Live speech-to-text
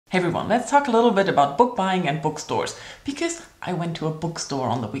Hey everyone, let's talk a little bit about book buying and bookstores, because I went to a bookstore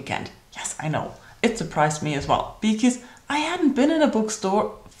on the weekend. Yes, I know, it surprised me as well, because I hadn't been in a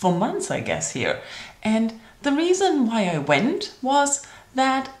bookstore for months, I guess, here. And the reason why I went was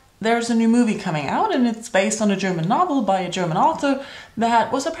that there's a new movie coming out and it's based on a German novel by a German author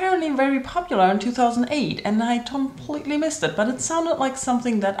that was apparently very popular in 2008, and I completely missed it, but it sounded like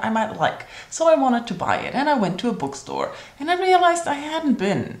something that I might like. So I wanted to buy it and I went to a bookstore and I realized I hadn't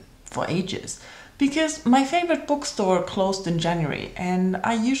been for ages because my favorite bookstore closed in January, and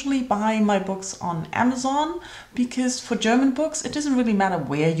I usually buy my books on Amazon because for German books it doesn't really matter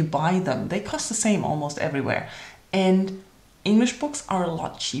where you buy them. They cost the same almost everywhere. And English books are a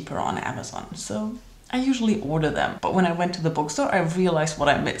lot cheaper on Amazon, so I usually order them. But when I went to the bookstore, I realized what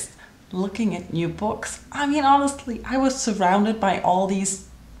I missed. Looking at new books. I mean, honestly, I was surrounded by all these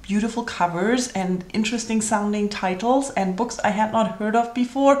beautiful covers and interesting sounding titles and books I had not heard of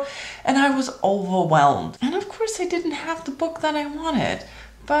before, and I was overwhelmed. And of course I didn't have the book that I wanted,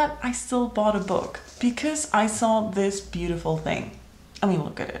 but I still bought a book because I saw this beautiful thing. I mean,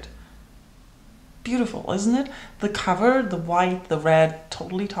 look at it. Beautiful, isn't it? The cover, the white, the red,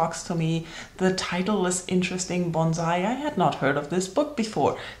 totally talks to me. The title is interesting, Bonsai. I had not heard of this book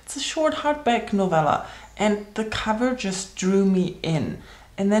before. It's a short hardback novella, and the cover just drew me in.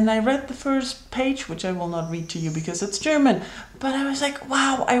 And then I read the first page, which I will not read to you because it's German, but I was like,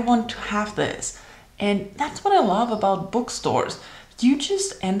 wow, I want to have this. And that's what I love about bookstores. You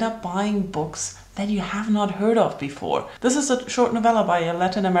just end up buying books that you have not heard of before. This is a short novella by a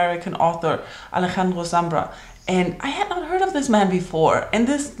Latin American author, Alejandro Zambra, and I had not heard of this man before. And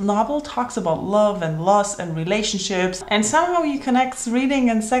this novel talks about love and loss and relationships, and somehow he connects reading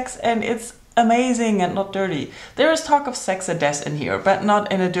and sex, and it's amazing and not dirty. There is talk of sex and death in here, but not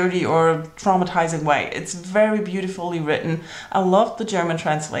in a dirty or traumatizing way. It's very beautifully written. I love the German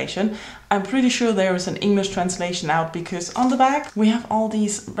translation. I'm pretty sure there is an English translation out because on the back we have all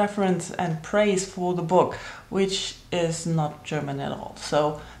these reference and praise for the book, which is not German at all.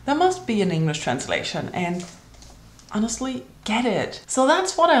 So there must be an English translation, and honestly, get it. So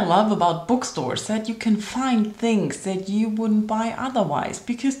that's what I love about bookstores, that you can find things that you wouldn't buy otherwise,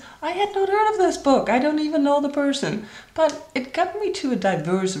 because I had not heard of this book. I don't even know the person, but it got me to a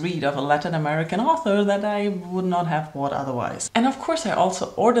diverse read of a Latin American author that I would not have bought otherwise. And of course I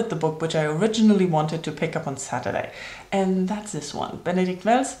also ordered the book which I originally wanted to pick up on Saturday, and that's this one, Benedikt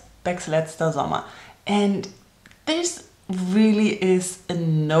Wells, Beck's Letzter Sommer. And this really is a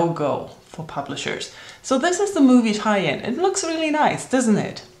no-go for publishers. So this is the movie tie-in. It looks really nice, doesn't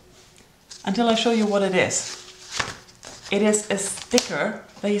it? Until I show you what it is. It is a sticker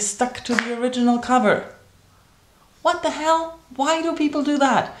they stuck to the original cover. What the hell? Why do people do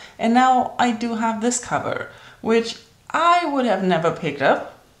that? And now I do have this cover, which I would have never picked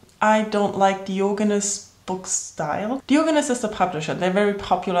up. I don't like Diogenes book style. Diogenes is the publisher. They're very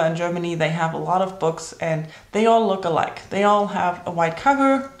popular in Germany. They have a lot of books and they all look alike. They all have a white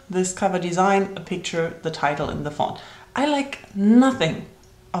cover, this cover design, a picture, the title in the font. I like nothing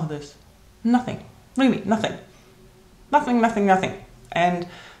of this. Nothing. Really, nothing. Nothing, nothing, nothing. And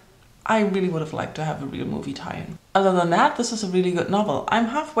I really would have liked to have a real movie tie-in. Other than that, this is a really good novel. I'm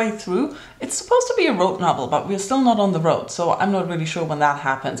halfway through. It's supposed to be a road novel, but we're still not on the road, so I'm not really sure when that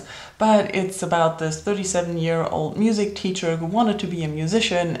happens. But it's about this 37-year-old music teacher who wanted to be a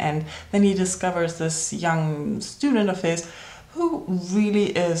musician, and then he discovers this young student of his who really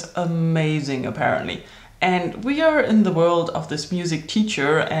is amazing, apparently. And we are in the world of this music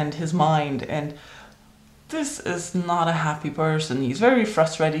teacher and his mind, and this is not a happy person. He's very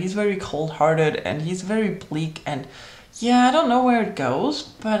frustrated, he's very cold-hearted, and he's very bleak, and yeah, I don't know where it goes,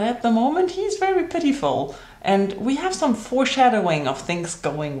 but at the moment he's very pitiful. And we have some foreshadowing of things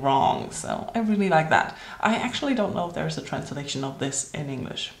going wrong, so I really like that. I actually don't know if there's a translation of this in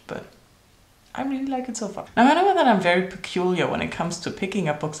English, but I really like it so far. Now I know that I'm very peculiar when it comes to picking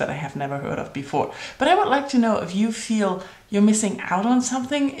up books that I have never heard of before, but I would like to know if you feel you're missing out on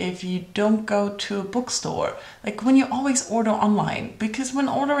something if you don't go to a bookstore. Like when you always order online, because when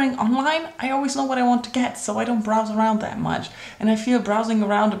ordering online, I always know what I want to get, so I don't browse around that much. And I feel browsing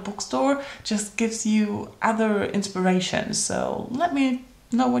around a bookstore just gives you other inspirations. So let me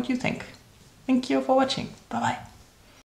know what you think. Thank you for watching. Bye bye.